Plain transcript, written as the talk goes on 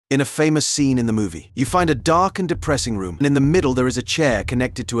In a famous scene in the movie, you find a dark and depressing room, and in the middle there is a chair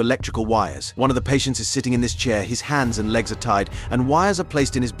connected to electrical wires. One of the patients is sitting in this chair, his hands and legs are tied, and wires are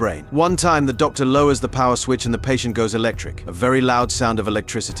placed in his brain. One time, the doctor lowers the power switch and the patient goes electric. A very loud sound of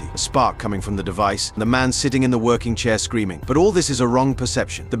electricity, a spark coming from the device, and the man sitting in the working chair screaming. But all this is a wrong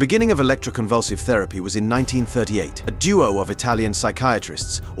perception. The beginning of electroconvulsive therapy was in 1938. A duo of Italian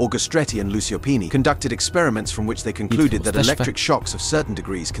psychiatrists, Augustretti and Lucio Pini, conducted experiments from which they concluded that electric shocks of certain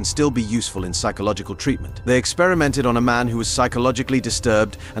degrees can still be useful in psychological treatment. They experimented on a man who was psychologically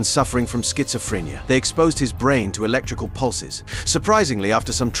disturbed and suffering from schizophrenia. They exposed his brain to electrical pulses. Surprisingly,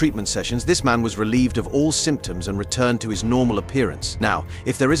 after some treatment sessions, this man was relieved of all symptoms and returned to his normal appearance. Now,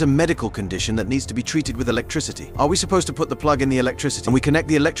 if there is a medical condition that needs to be treated with electricity, are we supposed to put the plug in the electricity and we connect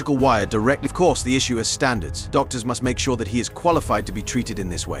the electrical wire directly? Of course, the issue is standards. Doctors must make sure that he is qualified to be treated in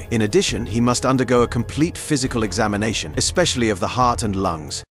this way. In addition, he must undergo a complete physical examination, especially of the heart and lungs.